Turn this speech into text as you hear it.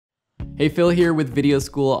Hey, Phil here with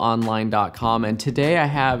videoschoolonline.com, and today I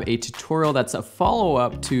have a tutorial that's a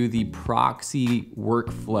follow-up to the proxy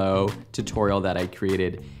workflow tutorial that I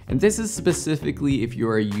created. And this is specifically if you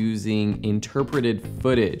are using interpreted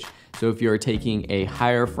footage. So if you are taking a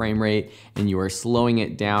higher frame rate and you are slowing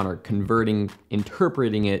it down or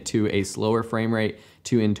interpreting it to a slower frame rate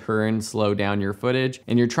to in turn slow down your footage,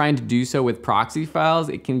 and you're trying to do so with proxy files,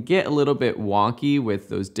 it can get a little bit wonky with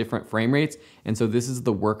those different frame rates. And so this is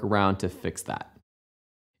the workaround to fix that.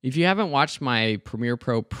 If you haven't watched my Premiere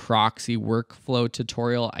Pro proxy workflow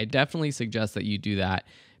tutorial, I definitely suggest that you do that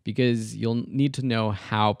because you'll need to know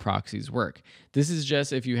how proxies work. This is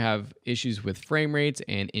just if you have issues with frame rates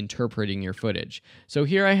and interpreting your footage. So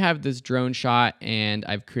here I have this drone shot and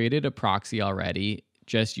I've created a proxy already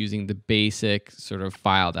just using the basic sort of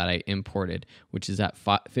file that I imported, which is at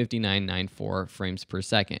 5994 frames per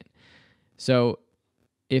second. So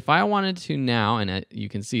if I wanted to now, and you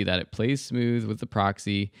can see that it plays smooth with the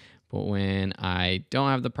proxy, but when I don't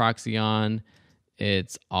have the proxy on,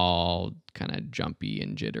 it's all kind of jumpy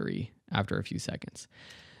and jittery after a few seconds.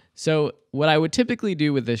 So what I would typically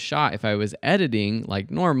do with this shot, if I was editing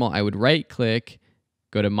like normal, I would right click,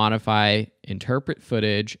 go to modify, interpret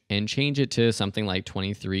footage, and change it to something like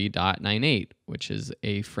 23.98, which is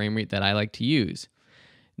a frame rate that I like to use.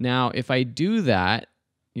 Now, if I do that,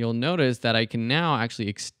 you'll notice that I can now actually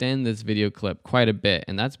extend this video clip quite a bit,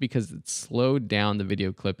 and that's because it's slowed down the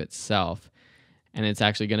video clip itself, and it's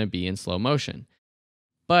actually going to be in slow motion.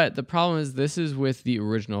 But the problem is this is with the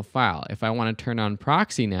original file. If I want to turn on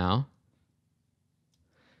proxy now,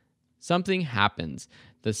 something happens.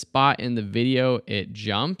 The spot in the video, it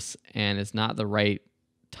jumps and it's not the right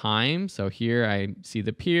time. So here I see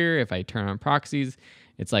the peer. If I turn on proxies,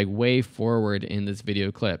 it's like way forward in this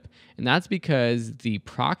video clip. And that's because the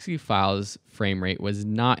proxy file's frame rate was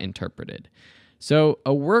not interpreted. So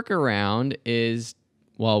a workaround is,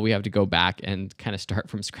 well, we have to go back and kind of start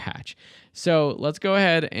from scratch. So let's go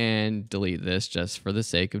ahead and delete this just for the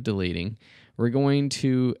sake of deleting. We're going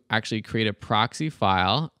to actually create a proxy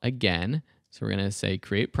file again. So we're going to say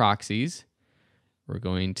create proxies. We're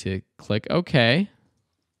going to click OK.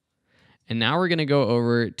 And now we're going to go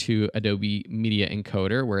over to Adobe Media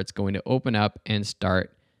Encoder where it's going to open up and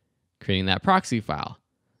start creating that proxy file.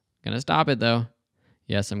 I'm going to stop it though.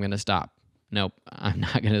 Yes, I'm going to stop. Nope, I'm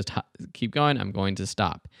not going to stop. Keep going. I'm going to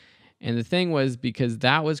stop. And the thing was, because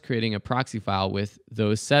that was creating a proxy file with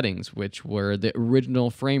those settings, which were the original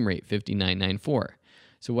frame rate, 5994.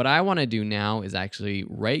 So what I want to do now is actually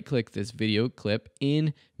right click this video clip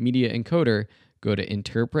in Media Encoder, go to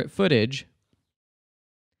interpret footage.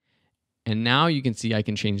 And now you can see I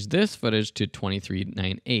can change this footage to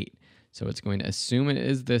 2398. So it's going to assume it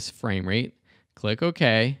is this frame rate. Click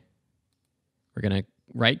OK. We're going to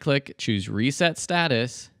right click, choose reset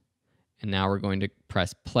status. And now we're going to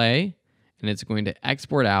press play. And it's going to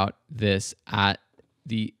export out this at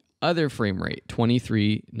the other frame rate,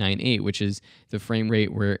 2398, which is the frame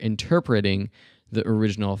rate we're interpreting the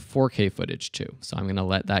original 4K footage to. So I'm going to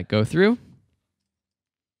let that go through.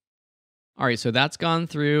 All right, so that's gone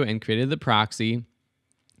through and created the proxy.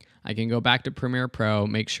 I can go back to Premiere Pro,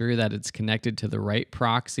 make sure that it's connected to the right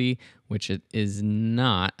proxy, which it is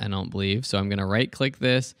not, I don't believe. So I'm going to right click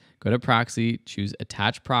this, go to proxy, choose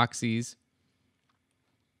attach proxies.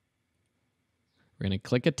 We're going to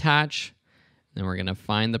click attach. Then we're going to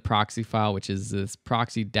find the proxy file, which is this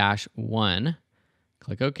proxy-1.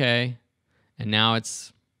 Click OK. And now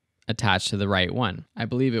it's attached to the right one. I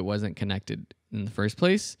believe it wasn't connected in the first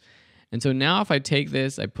place. And so now if I take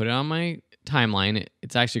this, I put it on my timeline,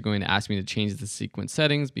 it's actually going to ask me to change the sequence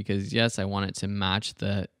settings because, yes, I want it to match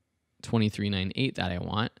the 2398 that I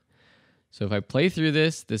want. So if I play through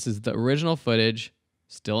this, this is the original footage,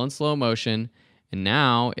 still in slow motion. And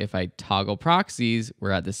now if I toggle proxies,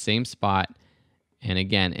 we're at the same spot. And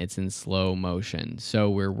again, it's in slow motion. So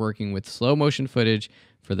we're working with slow motion footage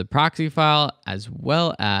for the proxy file as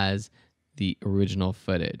well as the original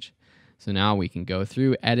footage. So now we can go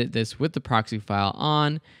through, edit this with the proxy file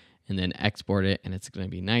on, and then export it, and it's going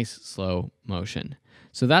to be nice slow motion.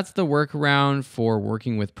 So that's the workaround for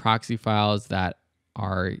working with proxy files that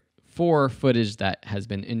are for footage that has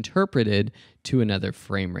been interpreted to another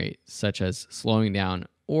frame rate, such as slowing down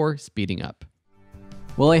or speeding up.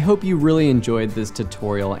 Well, I hope you really enjoyed this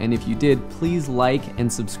tutorial, and if you did, please like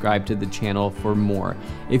and subscribe to the channel for more.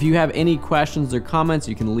 If you have any questions or comments,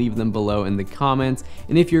 you can leave them below in the comments.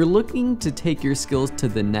 And if you're looking to take your skills to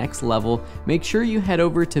the next level, make sure you head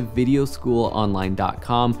over to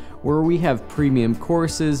videoschoolonline.com, where we have premium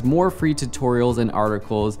courses, more free tutorials and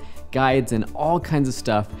articles, guides, and all kinds of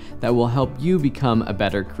stuff that will help you become a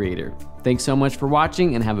better creator. Thanks so much for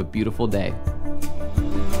watching and have a beautiful day.